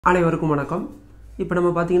அனைவருக்கும் வணக்கம். இப்போ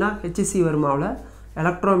நம்ம பார்த்தீங்கன்னா HEC Vermaவில்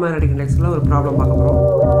எலக்ட்ரோமேக்னெட்டிக் இண்டக்ஷனில் ஒரு ப்ராப்ளம் பார்க்க போகிறோம்.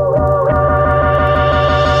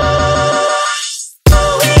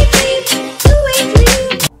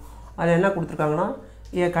 அதில் என்ன கொடுத்துருக்காங்கன்னா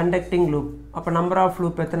ஏ கண்டக்டிங் லூப். அப்போ நம்பர் ஆஃப்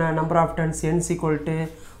லூப் எத்தனை, நம்பர் ஆஃப் டர்ன்ஸ் n =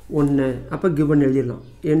 1. அப்போ கிவன் எழுதிடலாம்.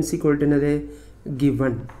 n = என்னது,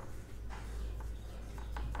 கிவன்.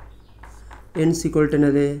 n =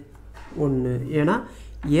 என்னது, 1. ஏன்னா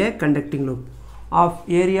ஏ conducting loop of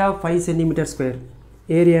area 5 cm square.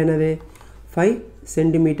 area என்னது 5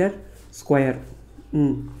 cm square.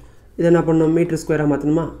 இதை என்ன பண்ணணும், மீட்டர் ஸ்கொயராக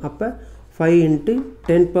மாற்றணுமா? அப்போ 5 ×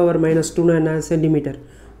 10⁻⁻2 என்ன, சென்டிமீட்டர்.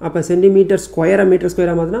 அப்போ சென்டிமீட்டர் ஸ்கொயராக மீட்டர்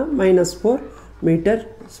ஸ்கொயராக மாற்றினா -4 மீட்டர்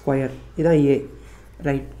ஸ்கொயர். இதுதான் ஏ.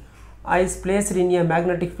 Right. is placed in a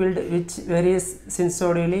magnetic field which varies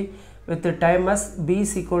sinusoidally with the time as b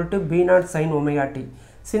 = b0 sin ωt.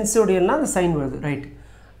 sinusoidalனா அந்த சைன் வருது. ரைட்.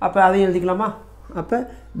 அப்போ அதையும் எழுதிக்கலாமா? அப்போ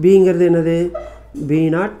பிங்கிறது என்னது,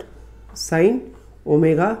 b0 sin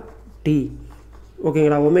ωt.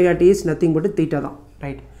 ஓகேங்களா? ωt is nothing but theta தான்.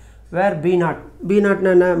 ரைட். வேர் b0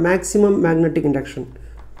 என்ன, maximum magnetic induction,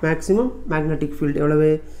 maximum magnetic field எவ்வளவு,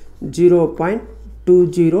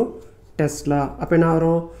 0.20 டெஸ்லா. அப்போ என்ன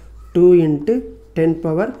வரும், 2 ×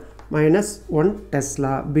 10⁻⁻1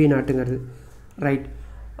 Tesla b0ங்கிறது. Right.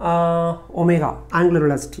 Omega angular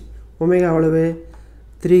velocity, omega எவ்வளவு,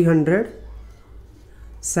 300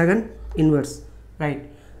 second inverse. Right.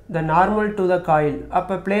 The normal to the coil.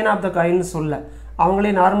 அப்போ plane of the காயில்னு சொல்ல,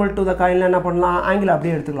 அவங்களே நார்மல் டு த காயில்னு என்ன பண்ணலாம், ஆங்கிள்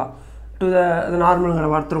அப்படியே எடுத்துக்கலாம். டு த நார்மலுங்கிற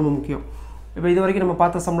வார்த்தை ரொம்ப முக்கியம். இப்போ இது வரைக்கும் நம்ம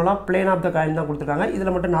பார்த்த சம்பளம் பிளேன் ஆஃப் த காயில் தான் கொடுத்துருக்காங்க.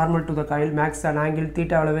 இதில் மட்டும் normal to the coil, maths and angle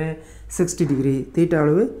theta அளவு 60 டிகிரி, தீட்டா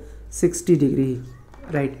அளவு 60 degree.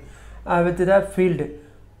 Right. With the field.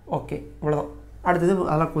 Okay, இவ்வளோதான். அடுத்தது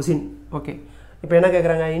அதெல்லாம் கொஸ்டின். ஓகே, இப்போ என்ன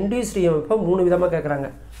கேட்குறாங்க, இன்டியூஸ்டு EMF 3 விதமாக கேட்குறாங்க.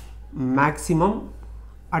 மேக்ஸிமம்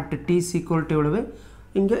அட் t = இவ்வளவு,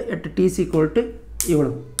 இங்கே at t =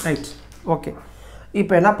 இவ்வளவு. ரைட். ஓகே,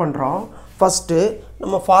 இப்போ என்ன பண்ணுறோம், ஃபஸ்ட்டு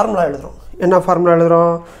நம்ம ஃபார்முலா எழுதுகிறோம். என்ன ஃபார்முலா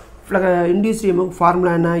எழுதுகிறோம், இன்டியூஸ்டு EMF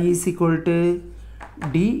ஃபார்முலா என்ன, E =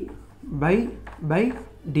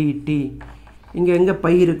 d/dt. இங்கே எங்கே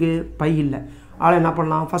பை இருக்குது, பை இல்லை. ஆனால் என்ன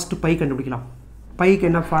பண்ணலாம், ஃபஸ்ட்டு பை கண்டுபிடிக்கலாம். பைக்கு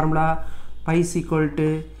என்ன ஃபார்முலா, பை =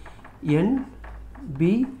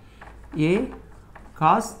 NBA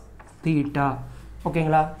cos θ.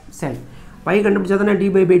 ஓகேங்களா? சரி, பை கண்டுபிடிச்சா தானே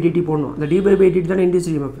d/dt போடணும். அந்த d/dt தானே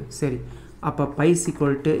இன்டியூஸ்டு EMF. சரி, அப்போ பை =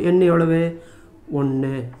 n எவ்வளவு,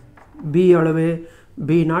 1. b எவ்வளவு,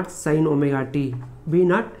 b0 sin ωt,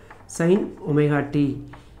 b0 sin ωt.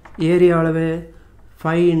 Area எவ்வளவு,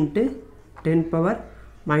 5 ×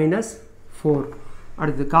 10⁻⁻4.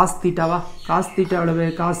 அடுத்து காஸ் தீட்டாவா, காஸ் தீட்டா எவ்வளவு,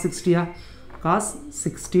 காஸ் 60யா, காஸ்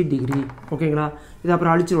 60 டிகிரி. ஓகேங்களா? இது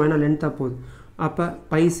அப்புறம் அழிச்சிருவோம், ஏன்னா லென்த்தாக போகுது. அப்போ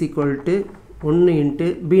பை = 1 ×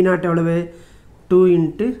 b0 எவ்வளவு, 2 ×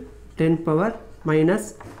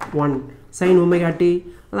 10⁻⁻1 sin ωt.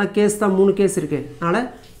 அதான் கேஸ் தான், 3 கேஸ் இருக்குது, அதனால்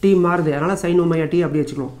t மாறுது, அதனால் sin ωt அப்படி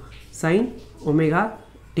வச்சுக்கலாம். sin ωt ×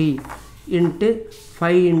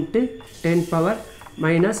 5 ×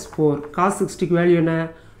 10⁻⁻4. cos 60க்கு வேல்யூ என்ன,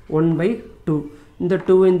 1/2. இந்த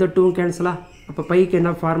 2 கேன்சலா. அப்போ பைக்கு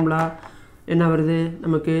என்ன ஃபார்முலா, என்ன வருது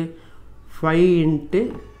நமக்கு, 5 ×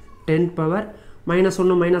 10⁻⁻1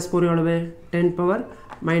 -4 எவ்வளவு,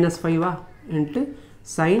 10⁻⁻5 ×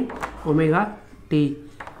 sin ωt.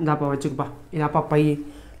 இந்த அப்போ வச்சுக்கப்பா, இது அப்பா பை.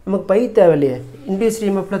 நமக்கு பை தேவை இல்லையே, இன்டியூஸ்டு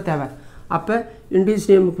EMF தேவை. அப்போ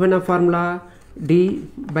இன்டியூஸ்டு EMF என்ன ஃபார்முலா,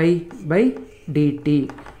 d/dt.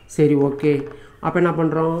 சரி, ஓகே. அப்போ என்ன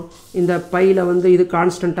பண்ணுறோம், இந்த பையில் வந்து இது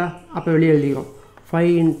கான்ஸ்டண்ட்டாக, அப்போ வெளியே எழுதிக்கிறோம்.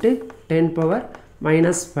 5 ×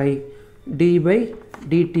 10⁻⁻5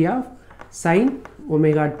 d/dt ஆஃப் sin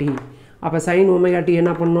ωt. அப்போ sin ωt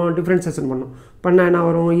என்ன பண்ணோம், டிஃப்ரென்சேஷன் பண்ணோம். பண்ணால் என்ன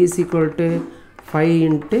வரும், E =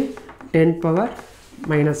 5 ×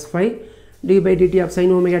 10⁻⁻5 d/dt of sin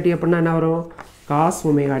ωt. அப்படின்னா என்ன வரும், cos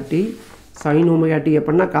ωt. sin ωt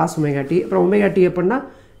எப்படின்னா cos ωt. அப்புறம் ωt எப்படின்னா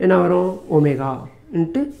என்ன வரும், ஒமேகா ×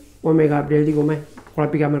 ஒமேகா. அப்படி எழுதிக்கோமே,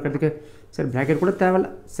 குழப்பிக்காமல் இருக்கிறதுக்கு. சரி, ப்ராக்கெட் கூட தேவையில்ல.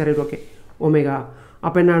 சரி, ஓகே, ஒமேகா.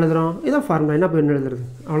 அப்போ என்ன எழுதுகிறோம், இதான் ஃபார்முலா. என்ன இப்போ என்ன எழுதுறது,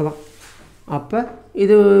 அவ்வளோதான். அப்போ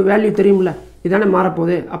இது வேல்யூ தெரியுமில்ல, இதானே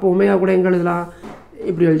மாறப்போகுது. அப்போ ஒமேகா கூட எங்கே எழுதலாம்,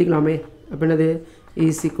 இப்படி எழுதிக்கலாமே. அப்போ என்னது, E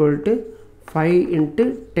 = 5 ×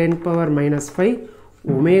 10⁻⁻5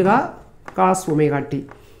 ஒமேகா காஸ் ωt.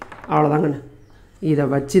 அவ்வளோதாங்கண்ணே. இதை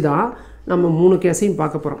வச்சு தான் நம்ம 3 கேஸையும்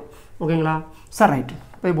பார்க்க போகிறோம். ஓகேங்களா? Sir, right.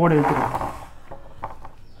 போய் போர்டை எடுத்துக்கலாம்.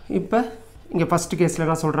 இப்போ இங்கே ஃபஸ்ட்டு கேஸில்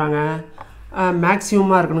என்ன சொல்கிறாங்க,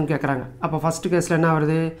 மேக்ஸிமமாக இருக்கணும்னு கேட்குறாங்க. அப்போ ஃபஸ்ட்டு கேஸில் என்ன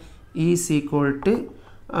வருது, E =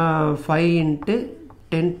 5 ×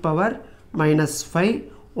 10⁻⁻5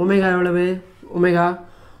 ஒமேகா எவ்வளவு, ஒமேகா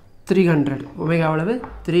 300 ஒமேகா எவ்வளவு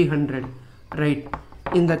 300 ரைட்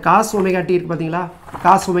இந்த cos ஒமேகா t இருக்கு பாத்தீங்களா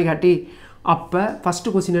cos ஒமேகா t அப்ப ஃபர்ஸ்ட்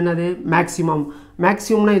क्वेश्चन என்னது மேக்ஸிமம்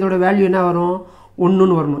மேக்ஸிமம்னா இதோட வேல்யூ என்ன வரும் 1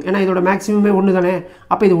 ன்னு வரணும் ஏனா இதோட மேக்ஸிமமே 1 தானே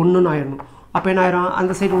அப்ப இது 1 ன்னு ஆயிரணும் அப்ப என்ன ஆயிரும்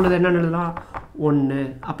அந்த சைடு உள்ளது என்ன எழுதலாம் 1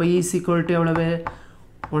 அப்ப e = எவ்வளவு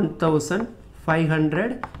 1500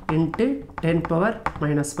 into 10 power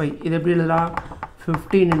minus 5 இது எப்படி எழுதலாம்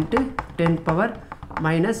 15 into 10 power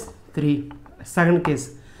minus 3 second case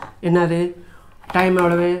என்னது டைம்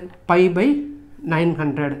எவ்வளவு pi by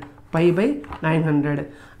 900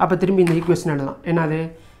 அப்ப திரும்பி இந்த ஈக்குவேஷன் எழுதலாம் என்னது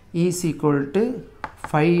e =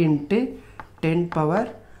 5 into 10 power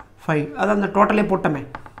 5 அத அந்த டோட்டலே போட்டமே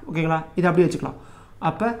ஓகேங்களா இது அப்படியே வெச்சுக்கலாம்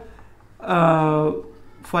அப்ப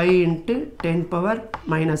 5 into 10 power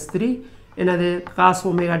minus 3 என்னது cos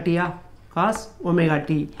omega t cos omega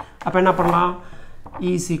t அப்ப என்ன பண்ணலாம்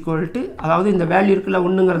e = அதாவது இந்த வேல்யூ இருக்குல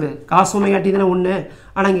 1ங்கிறது cos omega t தான 1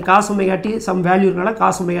 ஆனா இங்க cos omega t some value இருக்கனால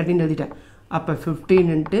cos omega t ன்னு எழுதிட்டேன் அப்ப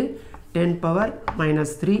 15 into 10 power minus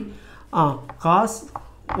 3 cos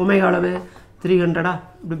omega எவ்வளவு 300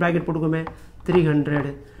 இப்படி பிராக்கெட் போட்டுக்கோமே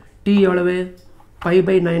 300 t எவ்வளவு pi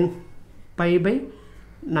by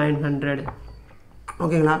 900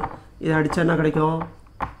 ஓகேங்களா இத அடிச்சா என்ன கிடைக்கும்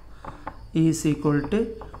e =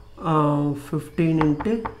 15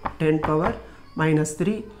 into 10 power minus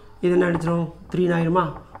 3 இது என்ன அடிச்சோம் 3 ஆயிருமா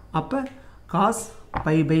அப்ப cos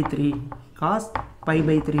pi by 3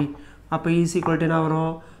 அப்ப e = என்ன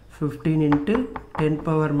வரும் 15 into 10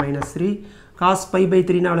 power minus 3 cos pi by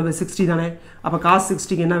 3 னா எவ்வளவு 60 தானே அப்ப cos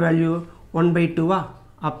 60 க்கு என்ன வேல்யூ 1/2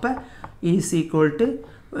 அப்ப e =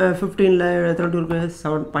 15 ல எத்தனை டூ இருக்கு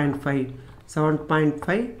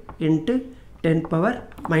 7.5 into 10 power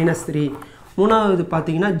minus 3 மூணாவது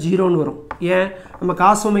பாத்தீங்கன்னா 0 ன்னு வரும் ஏன் நம்ம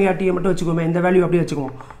cos omega t மட்டும் வெச்சுக்கோமே இந்த வேல்யூ அப்படியே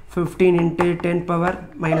வெச்சுக்குவோம் 15 into 10 power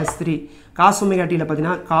minus 3 cos omega t ல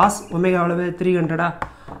பாத்தீங்கன்னா cos omega எவ்வளவு 300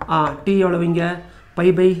 t எவ்வளவு இங்க pi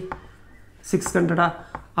by 600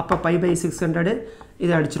 அப்ப pi by 600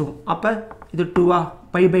 இத அடிச்சிரும் அப்ப இது 2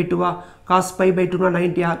 pi by 2 cos pi by 2 னா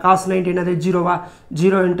 90 cos 90 என்னது 0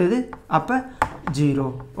 0 into இது அப்ப 0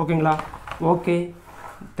 ஓகேங்களா ஓகே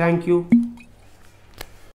thank you